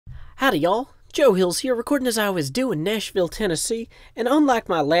Howdy y'all, Joe Hills here, recording as I always do in Nashville, Tennessee, and unlike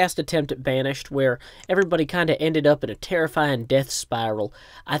my last attempt at Banished, where everybody kinda ended up in a terrifying death spiral,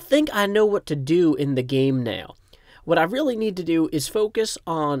 I think I know what to do in the game now. What I really need to do is focus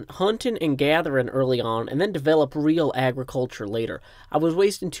on hunting and gathering early on, and then develop real agriculture later. I was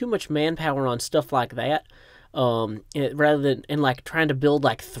wasting too much manpower on stuff like that, rather than, like, trying to build,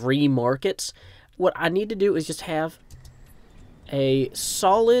 like, 3 markets. What I need to do is just have a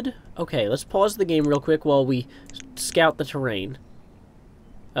solid... Okay, let's pause the game real quick while we scout the terrain.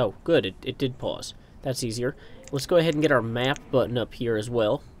 Oh, good, it did pause. That's easier. Let's go ahead and get our map button up here as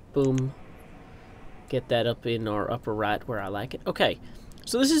well. Boom. Get that up in our upper right where I like it. Okay,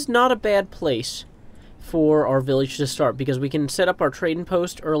 so this is not a bad place for our village to start, because we can set up our trading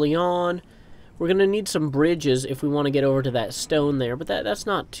post early on. We're going to need some bridges if we want to get over to that stone there, but that's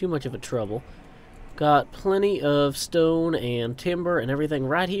not too much of a trouble. Got plenty of stone and timber and everything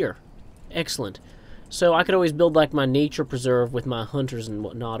right here. Excellent. So I could always build like my nature preserve with my hunters and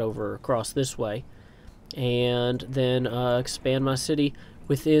whatnot over across this way. And then expand my city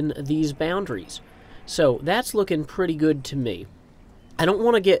within these boundaries. So that's looking pretty good to me. I don't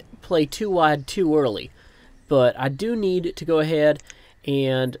want to play too wide too early, but I do need to go ahead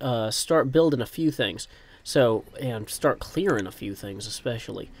and start building a few things. So, and start clearing a few things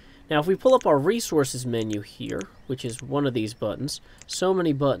especially. Now, if we pull up our resources menu here, which is one of these buttons, so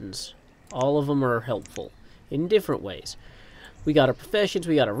many buttons, all of them are helpful in different ways. We got our professions,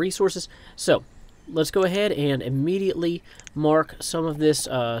 we got our resources. So, let's go ahead and immediately mark some of this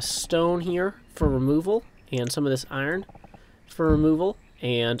stone here for removal, and some of this iron for removal,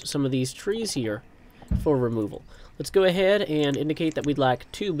 and some of these trees here for removal. Let's go ahead and indicate that we'd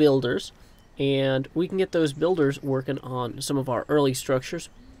like 2 builders, and we can get those builders working on some of our early structures.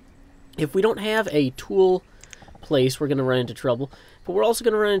 If we don't have a tool place, we're going to run into trouble. But we're also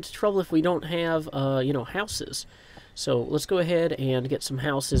going to run into trouble if we don't have, houses. So let's go ahead and get some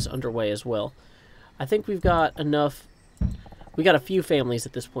houses underway as well. I think we've got enough. We got a few families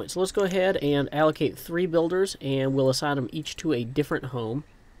at this point. So let's go ahead and allocate 3 builders, and we'll assign them each to a different home.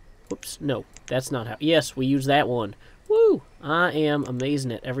 Whoops, no, that's not how. Yes, we use that one. Woo! I am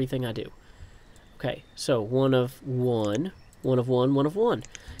amazing at everything I do. Okay, so 1 of 1. 1 of 1, 1 of 1.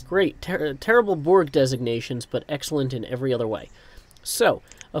 Great. Terrible Borg designations, but excellent in every other way. So,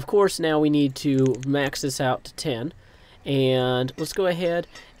 of course, now we need to max this out to 10. And let's go ahead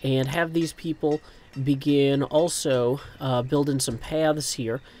and have these people begin also building some paths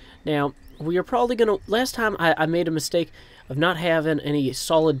here. Now, we are probably going to... Last time I made a mistake of not having any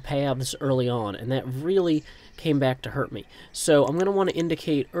solid paths early on, and that really came back to hurt me. So, I'm going to want to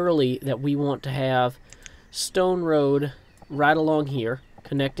indicate early that we want to have stone road right along here,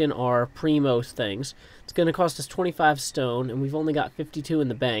 connecting our primo things. It's going to cost us 25 stone, and we've only got 52 in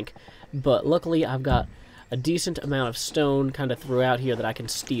the bank, but luckily I've got a decent amount of stone kind of throughout here that I can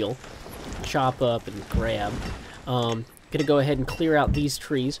steal, chop up, and grab. Going to go ahead and clear out these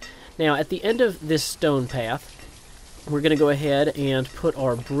trees. Now, at the end of this stone path, we're going to go ahead and put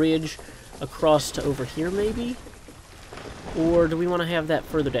our bridge across to over here, maybe? Or do we want to have that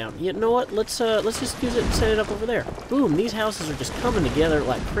further down? You know what? Let's just use it and set it up over there. Boom! These houses are just coming together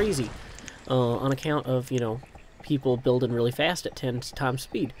like crazy, on account of, people building really fast at 10 times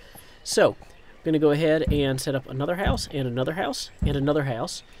speed. So, I'm going to go ahead and set up another house, and another house, and another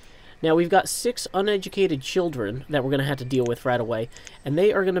house. Now, we've got 6 uneducated children that we're going to have to deal with right away, and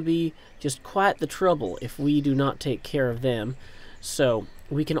they are going to be just quite the trouble if we do not take care of them. So,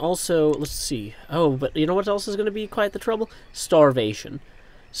 we can also, let's see, oh, but you know what else is going to be quite the trouble? Starvation.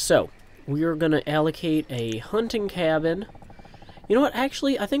 So, we are going to allocate a hunting cabin. You know what,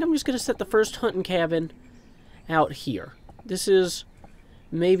 actually, I think I'm just going to set the first hunting cabin out here. This is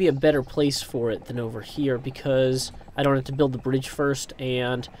maybe a better place for it than over here, because I don't have to build the bridge first,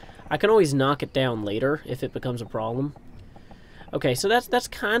 and I can always knock it down later if it becomes a problem. Okay, so that's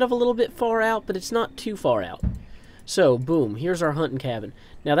kind of a little bit far out, but it's not too far out. So, boom, here's our hunting cabin.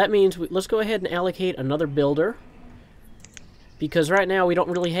 Now, that means let's go ahead and allocate another builder, because right now we don't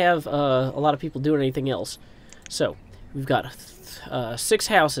really have a lot of people doing anything else. So, we've got 6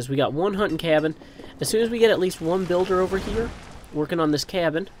 houses. We got 1 hunting cabin. As soon as we get at least 1 builder over here working on this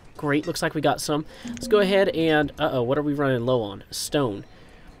cabin, great, looks like we got some. Let's go ahead and, what are we running low on? Stone.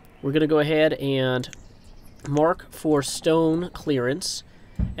 We're going to go ahead and mark for stone clearance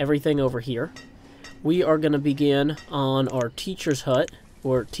everything over here. We are going to begin on our teacher's hut,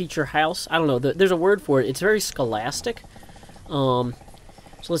 or teacher house. I don't know. There's a word for it. It's very scholastic. So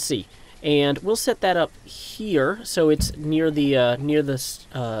let's see. And we'll set that up here, so it's near the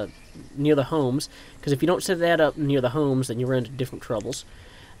homes. Because if you don't set that up near the homes, then you run into different troubles.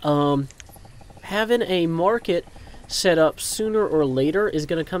 Having a market set up sooner or later is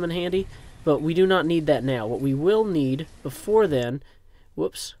going to come in handy, but we do not need that now. What we will need before then,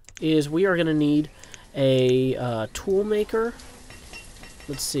 whoops, is we are going to need a tool maker.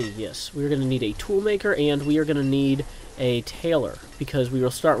 Let's see, yes, we're going to need a tool maker, and we are going to need a tailor, because we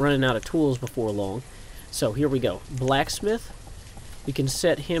will start running out of tools before long. So here we go. Blacksmith. We can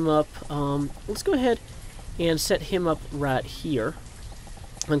set him up, let's go ahead and set him up right here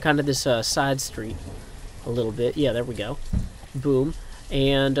on kind of this side street a little bit. Yeah, there we go. Boom.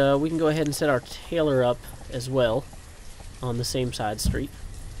 And we can go ahead and set our tailor up as well on the same side street.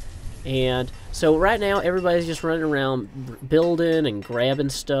 And so right now everybody's just running around building and grabbing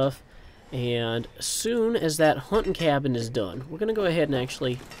stuff. And as soon as that hunting cabin is done, we're going to go ahead and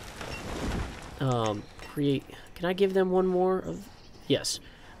actually create... Can I give them one more of... Yes.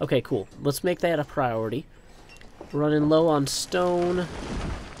 Okay, cool. Let's make that a priority. Running low on stone.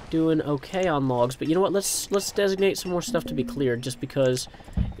 Doing okay on logs. But you know what? Let's designate some more stuff to be cleared, just because...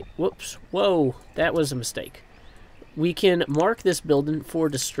 Whoops. Whoa. That was a mistake. We can mark this building for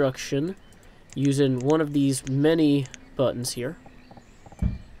destruction using one of these many buttons here.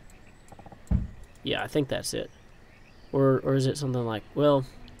 Yeah, I think that's it. Or is it something like... Well,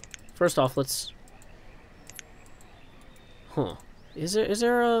 first off, let's... Huh. Is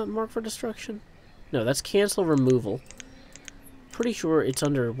there a mark for destruction? No, that's cancel removal. Pretty sure it's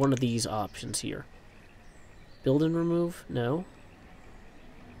under one of these options here. Build and remove? No.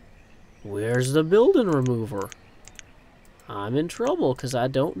 Where's the build and remover? I'm in trouble because I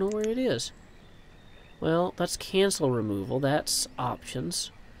don't know where it is. Well, that's cancel removal. That's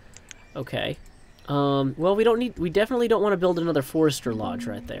options. Okay. Well, we definitely don't want to build another forester lodge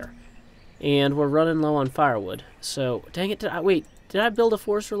right there. And we're running low on firewood. So, dang it, wait, did I build a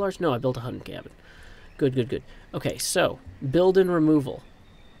forester lodge? No, I built a hunting cabin. Good, good, good. Okay, so, build and removal.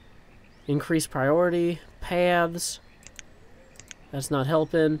 Increase priority, paths. That's not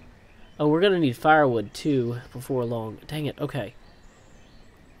helping. Oh, we're going to need firewood, too, before long. Dang it, okay.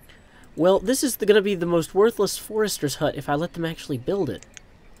 Well, this is going to be the most worthless forester's hut if I let them actually build it.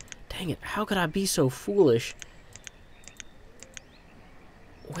 Dang it, how could I be so foolish?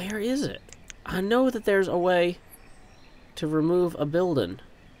 Where is it? I know that there's a way to remove a building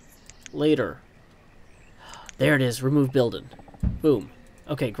later. There it is, remove building. Boom.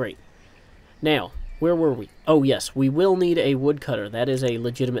 Okay, great. Now, where were we? Oh, yes, we will need a woodcutter. That is a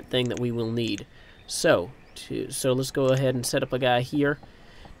legitimate thing that we will need. So let's go ahead and set up a guy here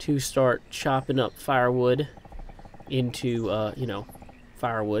to start chopping up firewood into, you know,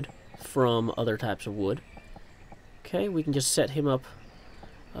 firewood from other types of wood. Okay, we can just set him up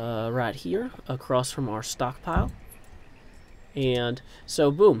right here across from our stockpile. And so,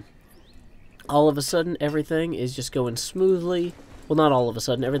 boom. All of a sudden, everything is just going smoothly. Well, not all of a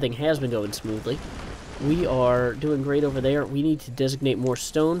sudden. Everything has been going smoothly. We are doing great over there. We need to designate more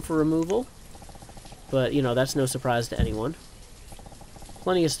stone for removal. But, you know, that's no surprise to anyone.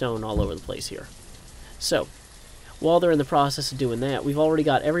 Plenty of stone all over the place here. So, while they're in the process of doing that, we've already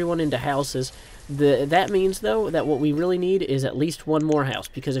got everyone into houses. That means, though, that what we really need is at least one more house.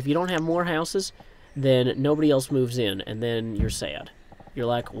 Because if you don't have more houses, then nobody else moves in, and then you're sad. You're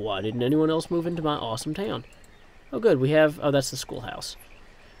like, why didn't anyone else move into my awesome town? Oh, good, we have... Oh, that's the schoolhouse.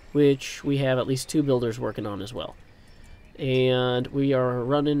 Which we have at least 2 builders working on as well. And we are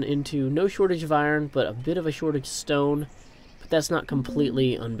running into no shortage of iron, but a bit of a shortage of stone. But that's not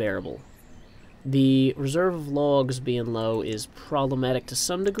completely unbearable. The reserve of logs being low is problematic to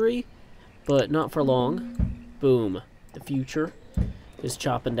some degree, but not for long. Boom. The future is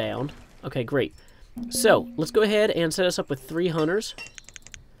chopping down. Okay, great. So, let's go ahead and set us up with 3 hunters.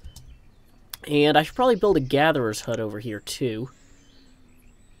 And I should probably build a gatherer's hut over here, too.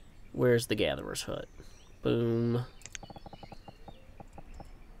 Where's the gatherer's hut? Boom.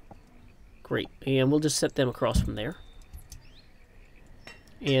 Great. And we'll just set them across from there.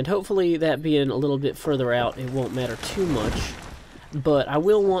 And hopefully, that being a little bit further out, it won't matter too much. But I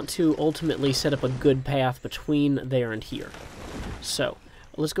will want to ultimately set up a good path between there and here. So,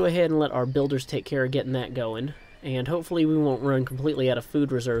 let's go ahead and let our builders take care of getting that going. And hopefully we won't run completely out of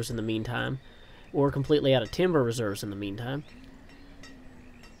food reserves in the meantime. Or completely out of timber reserves in the meantime.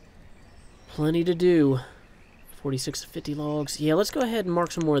 Plenty to do. 46 to 50 logs. Yeah, let's go ahead and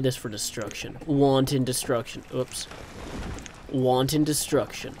mark some more of this for destruction. Wanton destruction. Oops. Wanton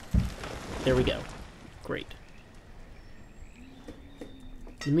destruction. There we go. Great.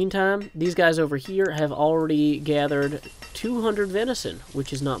 In the meantime, these guys over here have already gathered 200 venison,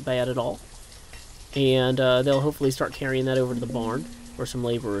 which is not bad at all. And they'll hopefully start carrying that over to the barn, or some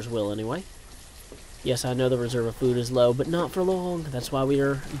laborers will anyway. Yes, I know the reserve of food is low, but not for long. That's why we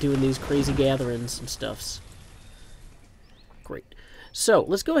are doing these crazy gatherings and stuffs. Great. So,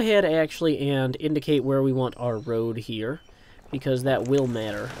 let's go ahead actually and indicate where we want our road here, because that will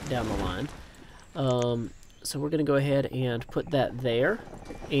matter down the line. So we're going to go ahead and put that there,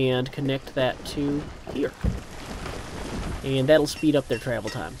 and connect that to here. And that'll speed up their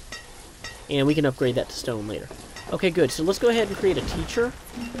travel time. And we can upgrade that to stone later. Okay, good. So let's go ahead and create a teacher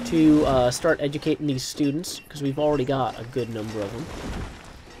to start educating these students, because we've already got a good number of them.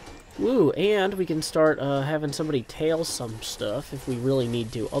 Woo, and we can start having somebody tail some stuff if we really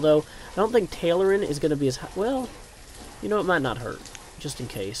need to. Although, I don't think tailoring is going to be as high. Well, you know, it might not hurt, just in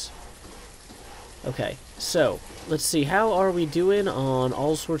case. Okay, so, let's see. How are we doing on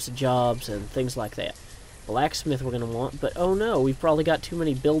all sorts of jobs and things like that? Blacksmith we're going to want, but oh no, we've probably got too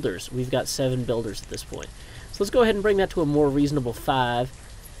many builders. We've got 7 builders at this point. So let's go ahead and bring that to a more reasonable 5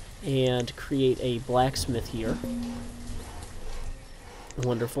 and create a blacksmith here.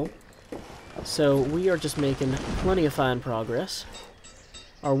 Wonderful. So we are just making plenty of fine progress.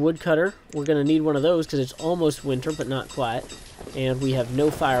 Our woodcutter, we're going to need one of those because it's almost winter, but not quite. And we have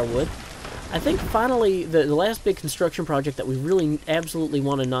no firewood. I think finally, the last big construction project that we really absolutely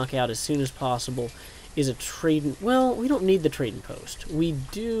want to knock out as soon as possible is a trading... Well, we don't need the trading post. We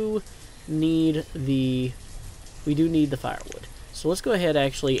do need the firewood. So let's go ahead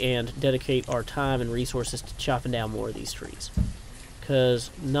actually and dedicate our time and resources to chopping down more of these trees.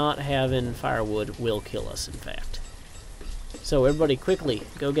 Because not having firewood will kill us, in fact. So everybody quickly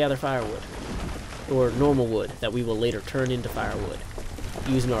go gather firewood. Or normal wood that we will later turn into firewood.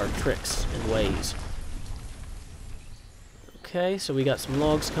 Using our tricks and ways. Okay, so we got some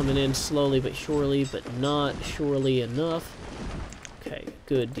logs coming in slowly but surely, but not surely enough. Okay,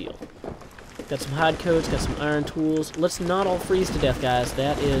 good deal. Got some hide coats, got some iron tools. Let's not all freeze to death, guys.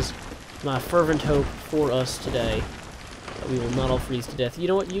 That is my fervent hope for us today. That we will not all freeze to death. You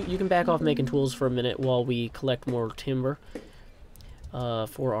know what? You can back off making tools for a minute while we collect more timber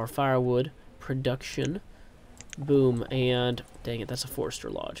for our firewood production. Boom, and dang it, that's a Forester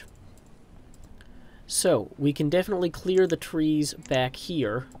Lodge. So, we can definitely clear the trees back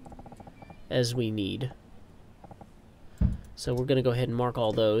here as we need. So we're going to go ahead and mark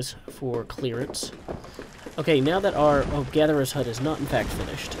all those for clearance. Okay, now that our gatherer's hut is not in fact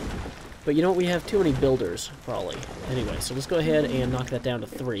finished. But you know what, we have too many builders, probably. Anyway, so let's go ahead and knock that down to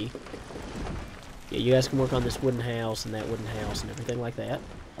 3. Yeah, you guys can work on this wooden house and that wooden house and everything like that.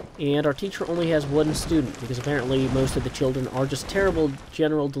 And our teacher only has 1 student, because apparently most of the children are just terrible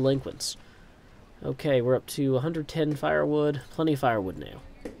general delinquents. Okay, we're up to 110 firewood. Plenty of firewood now.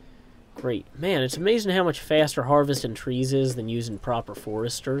 Great. Man, it's amazing how much faster harvesting trees is than using proper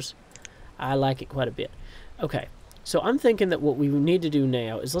foresters. I like it quite a bit. Okay, so I'm thinking that what we need to do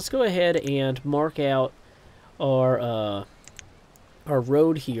now is let's go ahead and mark out our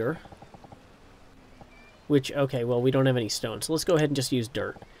road here. Which, okay, well, we don't have any stone, so let's go ahead and just use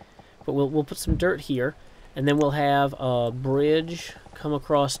dirt. But we'll put some dirt here, and then we'll have a bridge come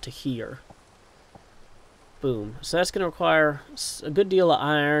across to here. Boom. So that's going to require a good deal of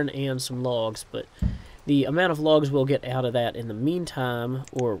iron and some logs, but the amount of logs we'll get out of that in the meantime,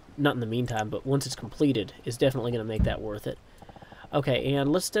 or not in the meantime, but once it's completed, is definitely going to make that worth it. Okay,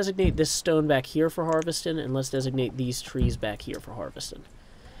 and let's designate this stone back here for harvesting, and let's designate these trees back here for harvesting.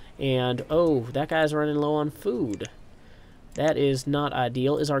 And, oh, that guy's running low on food. That is not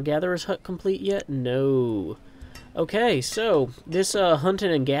ideal. Is our gatherer's hut complete yet? No. Okay, so this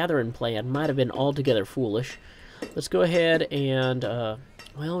hunting and gathering plan might have been altogether foolish. Let's go ahead and,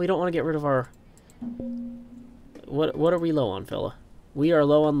 well, we don't want to get rid of our... What are we low on, fella? We are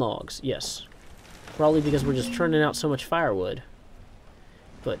low on logs, yes. Probably because we're just churning out so much firewood.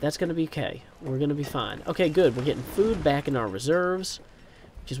 But that's going to be okay. We're going to be fine. Okay, good. We're getting food back in our reserves,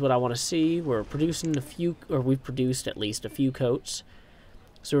 which is what I want to see. We're producing a few, or we've produced at least a few coats.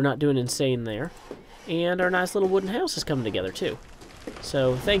 So we're not doing insane there. And our nice little wooden house is coming together, too.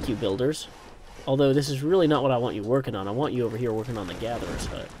 So, thank you, builders. Although, this is really not what I want you working on. I want you over here working on the gatherer's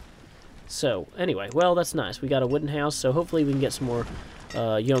hut. So, anyway, well, that's nice. We got a wooden house, so hopefully we can get some more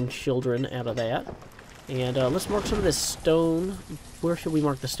young children out of that. And let's mark some of this stone. Where should we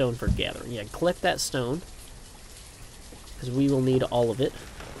mark the stone for gathering? Yeah, collect that stone, because we will need all of it.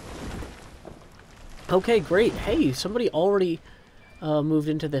 Okay, great. Hey, somebody already... moved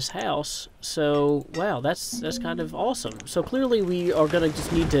into this house, so wow, that's kind of awesome. So clearly we are gonna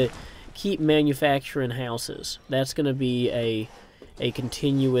just need to keep manufacturing houses. That's gonna be a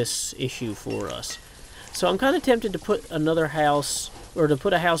continuous issue for us. So I'm kind of tempted to put another house, or to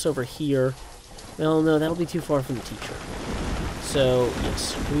put a house over here. Well, no, that'll be too far from the teacher. So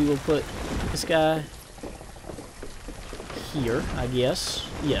yes, we will put This guy here, I guess.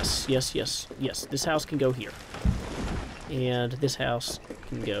 Yes, yes, yes, yes. This house can go here. And this house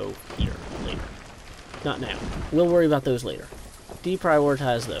can go here later. Not now. We'll worry about those later.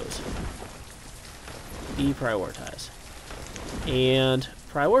 Deprioritize those. Deprioritize. And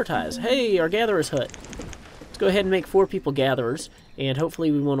prioritize. Hey, our gatherer's hut. Let's go ahead and make 4 people gatherers, and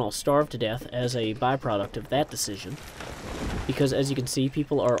hopefully we won't all starve to death as a byproduct of that decision. Because as you can see,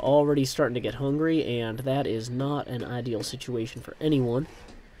 people are already starting to get hungry, and that is not an ideal situation for anyone.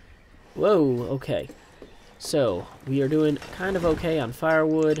 Whoa, okay. So, we are doing kind of okay on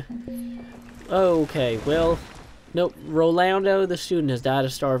firewood. Okay, well, nope, Rolando, the student, has died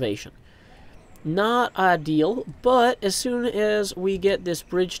of starvation. Not ideal, but as soon as we get this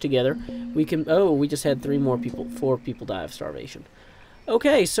bridge together, we can... Oh, we just had 4 people die of starvation.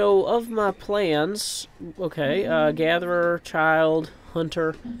 Okay, so of my plans, okay, gatherer, child,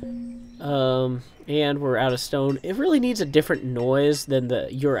 hunter, and we're out of stone. It really needs a different noise than the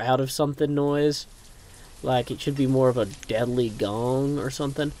you're out of something noise. Like, it should be more of a deadly gong or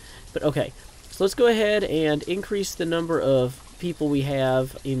something. But okay, so let's go ahead and increase the number of people we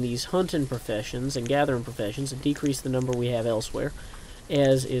have in these hunting professions and gathering professions and decrease the number we have elsewhere,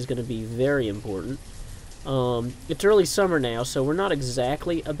 as is going to be very important. It's early summer now, so we're not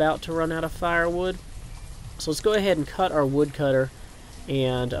exactly about to run out of firewood. So let's go ahead and cut our woodcutter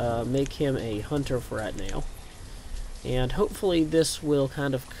and make him a hunter for right now. And hopefully this will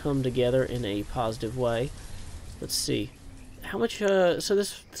kind of come together in a positive way. Let's see. How much, so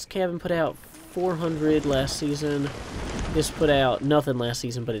this cabin put out 400 last season. This put out nothing last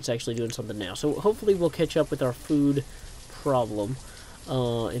season, but it's actually doing something now. So hopefully we'll catch up with our food problem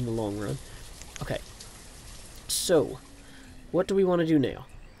in the long run. Okay. So, what do we want to do now?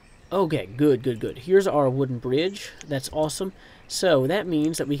 Okay, good, good, good. Here's our wooden bridge. That's awesome. So, that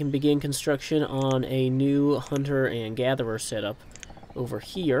means that we can begin construction on a new hunter and gatherer setup over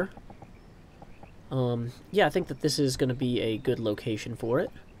here. Yeah, I think that this is going to be a good location for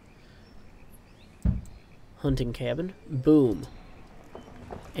it. Hunting cabin. Boom.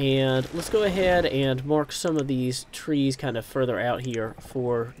 And let's go ahead and mark some of these trees kind of further out here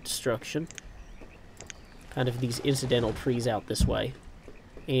for destruction. Kind of these incidental trees out this way,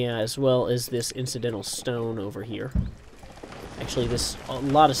 as well as this incidental stone over here. Actually, a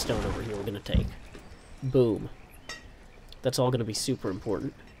lot of stone over here we're going to take. Boom. That's all going to be super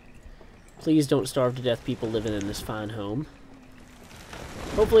important. Please don't starve to death, people living in this fine home.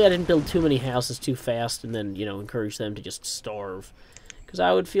 Hopefully I didn't build too many houses too fast and then, you know, encourage them to just starve. Because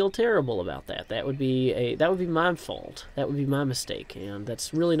I would feel terrible about that. That would be my fault. That would be my mistake, and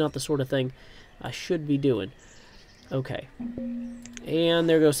that's really not the sort of thing I should be doing. Okay. And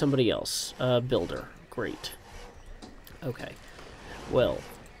there goes somebody else. Builder. Great. Okay. Well.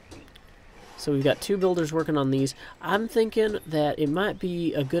 So we've got 2 builders working on these. I'm thinking that it might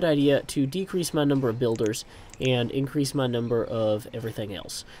be a good idea to decrease my number of builders and increase my number of everything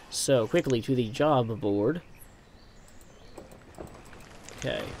else. So, quickly to the job board.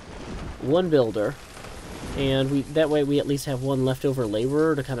 Okay. 1 builder. And that way we at least have 1 leftover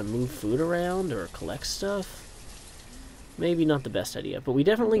laborer to kind of move food around or collect stuff. Maybe not the best idea, but we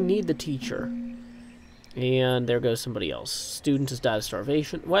definitely need the teacher. And there goes somebody else. Student has died of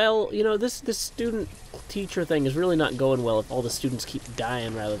starvation. Well, you know, this student-teacher thing is really not going well if all the students keep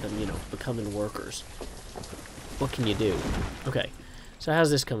dying rather than, you know, becoming workers. What can you do? Okay, so how's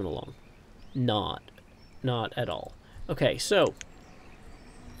this coming along? Not at all. Okay, so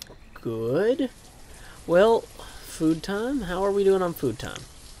good. Well, food time. How are we doing on food time?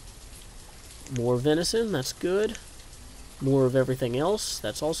 More venison, that's good. More of everything else,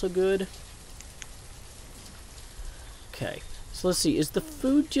 that's also good. Okay, so let's see. Is the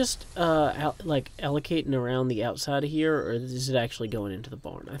food just like allocating around the outside of here, or is it actually going into the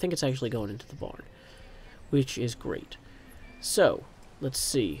barn? I think it's actually going into the barn, which is great. So, let's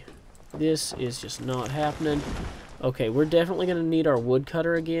see. This is just not happening. Okay, we're definitely going to need our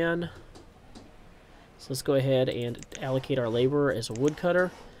woodcutter again. So let's go ahead and allocate our laborer as a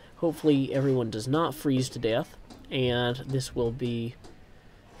woodcutter. Hopefully everyone does not freeze to death, and this will be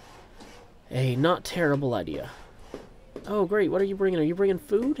a not terrible idea. Oh, great. What are you bringing? Are you bringing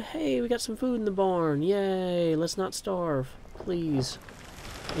food? Hey, we got some food in the barn. Yay. Let's not starve. Please.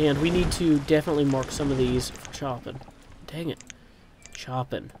 And we need to definitely mark some of these for chopping. Dang it.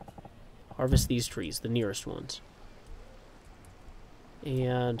 Chopping. Harvest these trees, the nearest ones.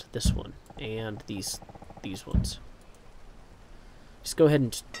 And this one. And these ones. Just go ahead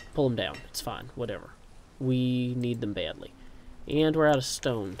and just pull them down. It's fine. Whatever. We need them badly. And we're out of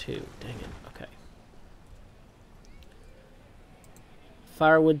stone, too. Dang it. Okay.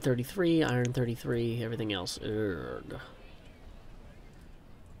 Firewood 33, iron 33, everything else. Ugh.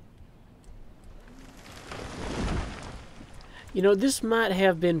 You know, this might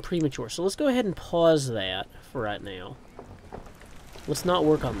have been premature, so let's go ahead and pause that for right now. Let's not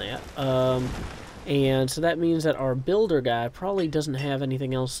work on that. And so that means that our builder guy probably doesn't have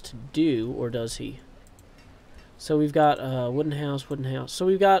anything else to do, or does he? So we've got wooden house, wooden house. So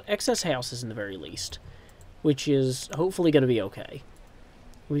we've got excess houses in the very least, which is hopefully going to be okay.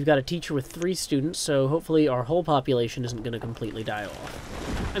 We've got a teacher with 3 students, so hopefully our whole population isn't going to completely die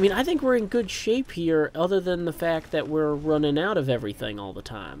off. I mean, I think we're in good shape here, other than the fact that we're running out of everything all the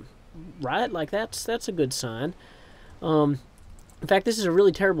time. Right? Like, that's a good sign. In fact, this is a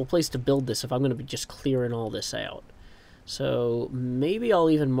really terrible place to build this if I'm going to be just clearing all this out. So maybe I'll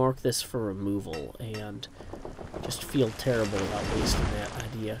even mark this for removal and just feel terrible about wasting that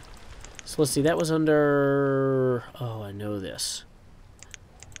idea. So let's see, that was under... Oh, I know this.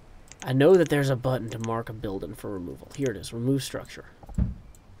 I know that there's a button to mark a building for removal. Here it is, remove structure.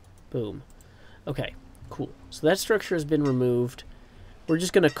 Boom. Okay, cool. So that structure has been removed. We're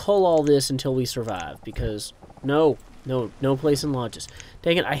just going to cull all this until we survive, because no place in lodges.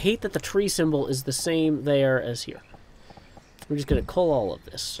 Dang it, I hate that the tree symbol is the same there as here. We're just going to cull all of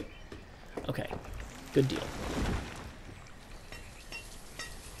this. Okay, good deal.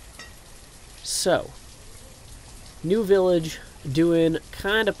 So, new village, doing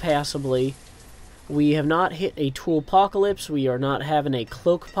kind of passably. We have not hit a tool apocalypse. We are not having a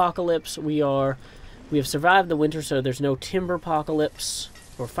cloak apocalypse. We have survived the winter, so there's no timber apocalypse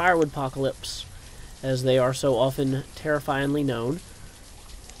or firewood apocalypse, as they are so often terrifyingly known.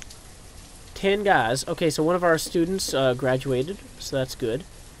 10 guys. Okay, so one of our students graduated, so that's good.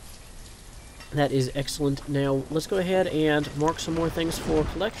 That is excellent. Now, let's go ahead and mark some more things for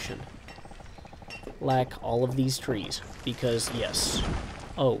collection. Like all of these trees, because, yes.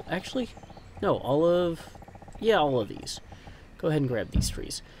 Oh, actually, no, all of these. Go ahead and grab these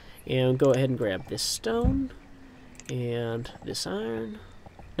trees. And go ahead and grab this stone, and this iron.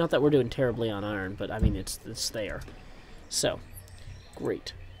 Not that we're doing terribly on iron, but, I mean, it's there. So,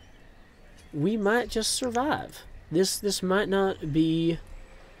 great. We might just survive. This might not be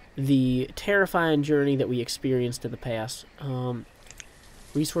the terrifying journey that we experienced in the past.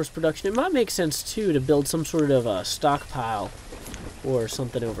 Resource production. It might make sense, too, to build some sort of a stockpile or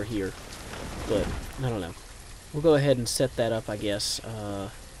something over here. But, I don't know. We'll go ahead and set that up, I guess.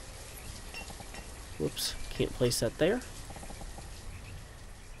 Whoops. Can't place that there.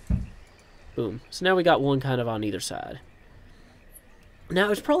 Boom. So now we got one kind of on either side.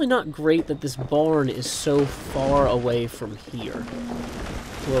 Now, it's probably not great that this barn is so far away from here.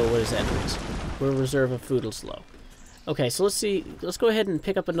 Whoa, what is that noise? Where reserve of food is low. Okay, so let's see. Let's go ahead and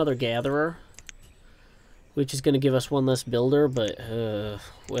pick up another gatherer, which is going to give us one less builder, but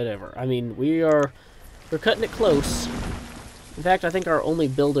whatever. I mean, we're cutting it close. In fact, I think our only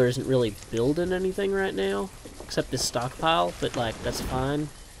builder isn't really building anything right now, except this stockpile, but, like, that's fine.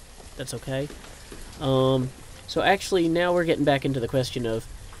 That's okay. So actually, now we're getting back into the question of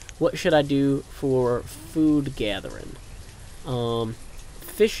what should I do for food gathering.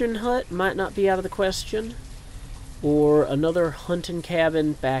 Fishing hut might not be out of the question. Or another hunting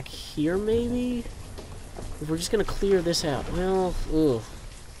cabin back here, maybe? If we're just going to clear this out. Well, ugh.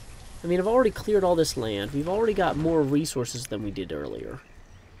 I mean, I've already cleared all this land. We've already got more resources than we did earlier.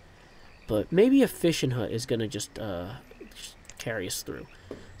 But maybe a fishing hut is going to just carry us through.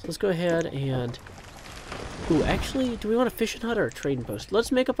 So let's go ahead and... Ooh, actually, do we want a fishing hut or a trading post?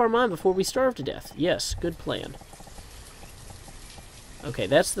 Let's make up our mind before we starve to death. Yes, good plan. Okay,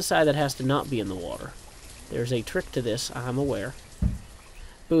 that's the side that has to not be in the water. There's a trick to this, I'm aware.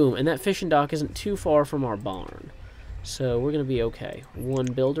 Boom, and that fishing dock isn't too far from our barn. So we're going to be okay. One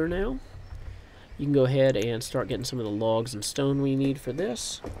builder now. You can go ahead and start getting some of the logs and stone we need for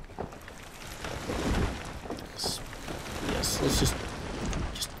this. Yes, let's just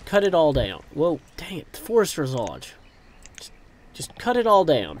cut it all down. Whoa, dang it, the Forester's Lodge. Just cut it all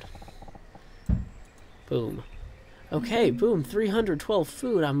down. Boom. Okay, boom, 312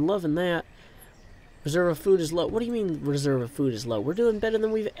 food, I'm loving that. Reserve of food is low. What do you mean reserve of food is low? We're doing better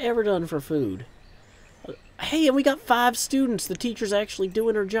than we've ever done for food. Hey, and we got 5 students. The teacher's actually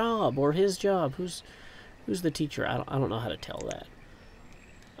doing her job, or his job. Who's the teacher? I don't know how to tell that.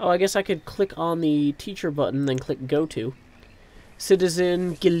 Oh, I guess I could click on the teacher button, then click go to.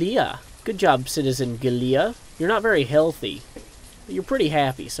 Citizen Gilia. Good job, Citizen Gilia. You're not very healthy. You're pretty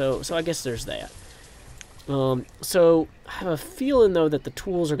happy, so I guess there's that. So I have a feeling, though, that the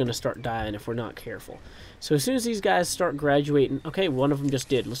tools are going to start dying if we're not careful. So as soon as these guys start graduating... Okay, one of them just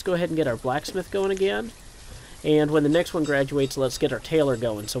did. Let's go ahead and get our blacksmith going again. And when the next one graduates, let's get our tailor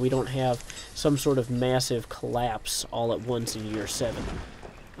going so we don't have some sort of massive collapse all at once in year 7.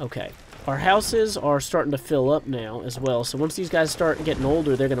 Okay. Our houses are starting to fill up now as well. So once these guys start getting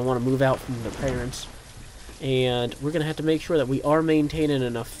older, they're going to want to move out from their parents. And we're going to have to make sure that we are maintaining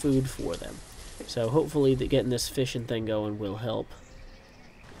enough food for them. So hopefully getting this fishing thing going will help.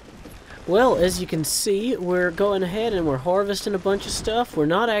 Well, as you can see, we're going ahead and we're harvesting a bunch of stuff. We're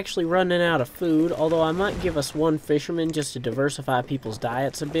not actually running out of food, although I might give us one fisherman just to diversify people's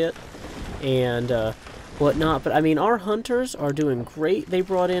diets a bit and whatnot. But I mean, our hunters are doing great. They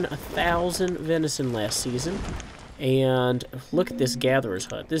brought in 1,000 venison last season. And look at this gatherer's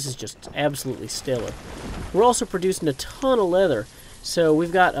hut. This is just absolutely stellar. We're also producing a ton of leather. So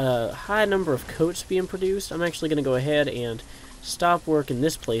we've got a high number of coats being produced. I'm actually going to go ahead and stop work in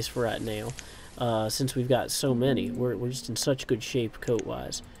this place for right now, since we've got so many. We're just in such good shape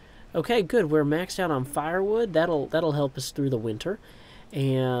coat-wise. Okay, good. We're maxed out on firewood. That'll help us through the winter.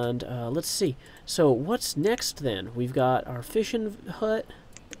 And let's see. So what's next then? We've got our fishing hut,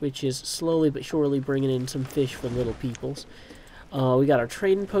 which is slowly but surely bringing in some fish for little peoples. We got our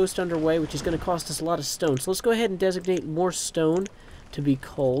trading post underway, which is going to cost us a lot of stone. So let's go ahead and designate more stone to be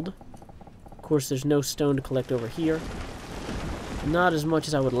culled. Of course, there's no stone to collect over here. Not as much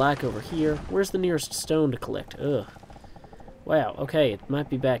as I would like over here. Where's the nearest stone to collect? Ugh. Wow, okay, it might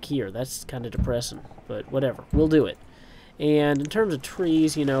be back here. That's kind of depressing, but whatever. We'll do it. And in terms of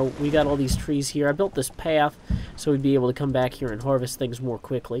trees, you know, we got all these trees here. I built this path so we'd be able to come back here and harvest things more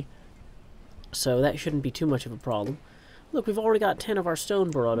quickly. So that shouldn't be too much of a problem. Look, we've already got 10 of our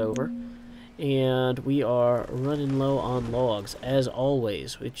stone brought over. And we are running low on logs, as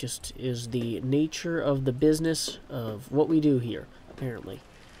always. It just is the nature of the business of what we do here, apparently.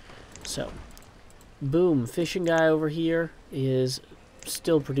 So, boom, fishing guy over here is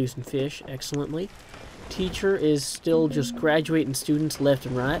still producing fish excellently. Teacher is still just graduating students left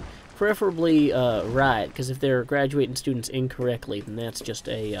and right. Preferably right, because if they're graduating students incorrectly, then that's just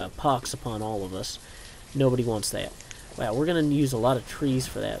a pox upon all of us. Nobody wants that. Wow, we're going to use a lot of trees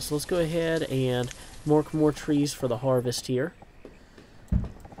for that. So let's go ahead and mark more trees for the harvest here.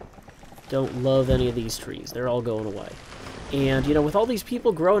 Don't love any of these trees. They're all going away. And, you know, with all these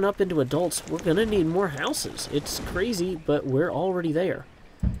people growing up into adults, we're going to need more houses. It's crazy, but we're already there.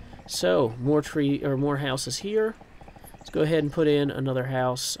 So, more houses here. Let's go ahead and put in another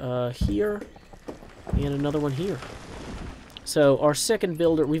house here and another one here. So our second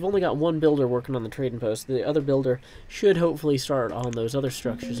builder, we've only got one builder working on the trading post. The other builder should hopefully start on those other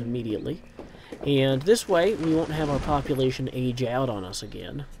structures immediately. And this way, we won't have our population age out on us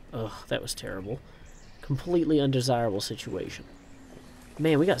again. Ugh, that was terrible. Completely undesirable situation.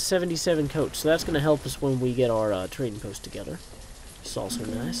 Man, we got 77 coats, so that's going to help us when we get our trading post together. It's also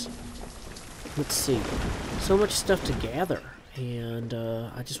nice. Let's see. So much stuff to gather. And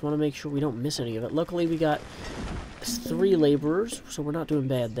I just want to make sure we don't miss any of it. Luckily, we got 3 laborers, so we're not doing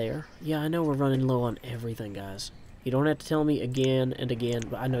bad there. Yeah, I know we're running low on everything, guys. You don't have to tell me again and again,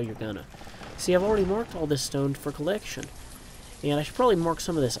 but I know you're gonna. See, I've already marked all this stone for collection. And I should probably mark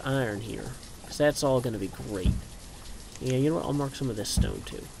some of this iron here, because that's all going to be great. Yeah, you know what? I'll mark some of this stone,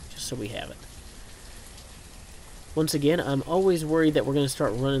 too, just so we have it. Once again, I'm always worried that we're going to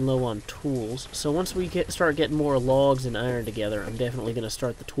start running low on tools. So once we start getting more logs and iron together, I'm definitely going to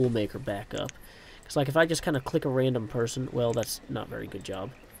start the tool maker back up. Because, like, if I just kind of click a random person, well, that's not a very good job.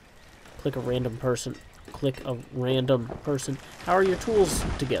 Click a random person. Click a random person. How are your tools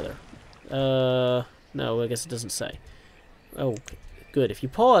together? No, I guess it doesn't say. Oh, good. If you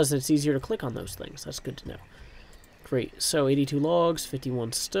pause, it's easier to click on those things. That's good to know. Great. So, 82 logs,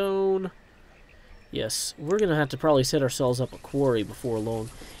 51 stone. Yes, we're going to have to probably set ourselves up a quarry before long.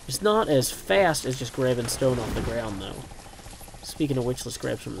 It's not as fast as just grabbing stone off the ground, though. Speaking of which, let's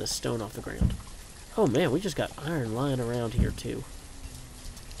grab some of this stone off the ground. Oh, man, we just got iron lying around here, too.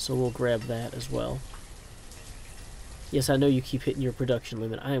 So we'll grab that as well. Yes, I know you keep hitting your production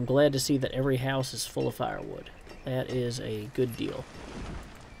limit. I am glad to see that every house is full of firewood. That is a good deal.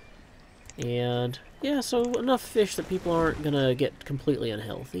 And, yeah, so enough fish that people aren't going to get completely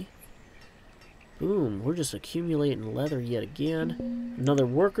unhealthy. Boom, we're just accumulating leather yet again. Another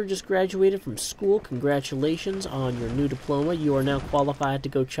worker just graduated from school. Congratulations on your new diploma. You are now qualified to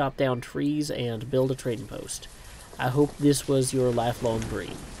go chop down trees and build a trading post. I hope this was your lifelong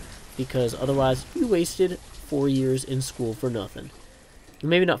dream, because otherwise you wasted 4 years in school for nothing.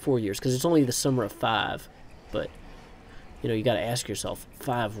 Maybe not 4 years, because it's only the summer of 5, but, you know, you got to ask yourself,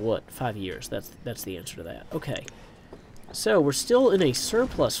 5 what? 5 years. That's the answer to that. Okay. So, we're still in a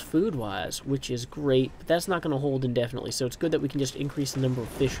surplus food-wise, which is great, but that's not going to hold indefinitely, so it's good that we can just increase the number of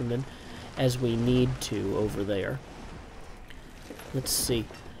fishermen as we need to over there. Let's see.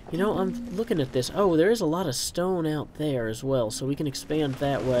 You know, I'm looking at this. Oh, there is a lot of stone out there as well, so we can expand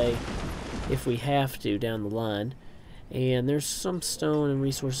that way if we have to down the line. And there's some stone and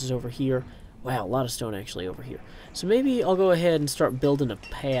resources over here. Wow, a lot of stone actually over here. So maybe I'll go ahead and start building a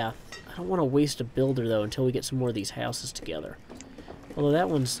path. I don't want to waste a builder, though, until we get some more of these houses together. Although that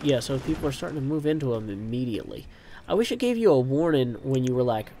one's... yeah, so people are starting to move into them immediately. I wish it gave you a warning when you were,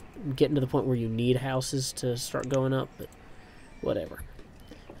 like, getting to the point where you need houses to start going up, but whatever.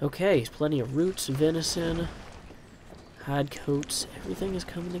 Okay, plenty of roots, venison, hide coats. Everything is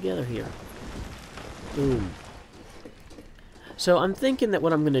coming together here. Boom. So I'm thinking that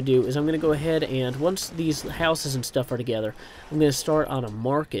what I'm going to do is I'm going to go ahead and once these houses and stuff are together, I'm going to start on a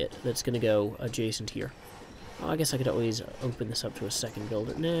market that's going to go adjacent here. Oh, I guess I could always open this up to a second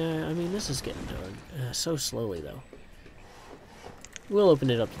builder. Nah, I mean, this is getting done. So slowly, though. We'll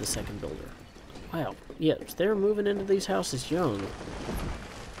open it up to the second builder. Wow. Yeah, they're moving into these houses young.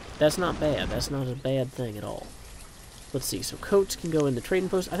 That's not bad. That's not a bad thing at all. Let's see. So coats can go in the trading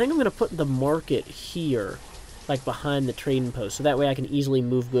post. I think I'm going to put the market here, like behind the trading post, so that way I can easily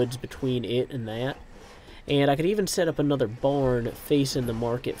move goods between it and that. And I could even set up another barn facing the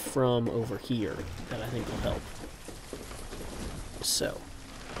market from over here that I think will help. So.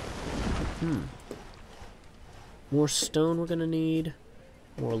 More stone we're going to need.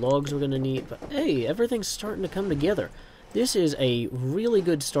 More logs we're going to need. But hey, everything's starting to come together. This is a really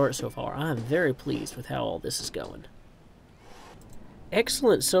good start so far. I'm very pleased with how all this is going.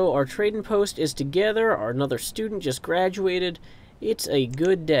 Excellent. So our trading post is together. Another student just graduated. It's a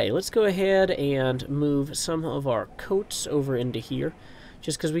good day. Let's go ahead and move some of our coats over into here.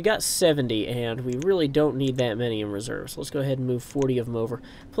 Just because we got 70 and we really don't need that many in reserve. So let's go ahead and move 40 of them over.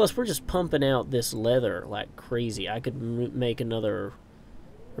 Plus, we're just pumping out this leather like crazy. I could make another...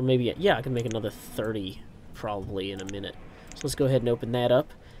 or maybe... yeah, I can make another 30 probably in a minute. So let's go ahead and open that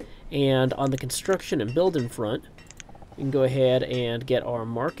up. And on the construction and building front, we can go ahead and get our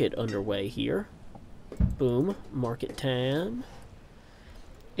market underway here. Boom. Market time.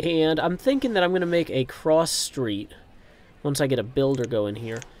 And I'm thinking that I'm going to make a cross street once I get a builder going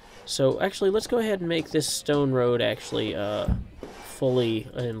here. So actually, let's go ahead and make this stone road actually fully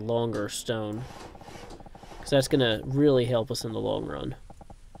and longer stone, because that's going to really help us in the long run.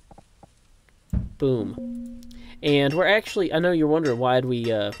 Boom. And we're actually, I know you're wondering why did we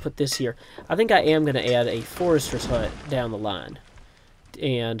put this here. I think I am going to add a forester's hut down the line,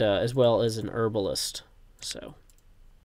 and as well as an herbalist. So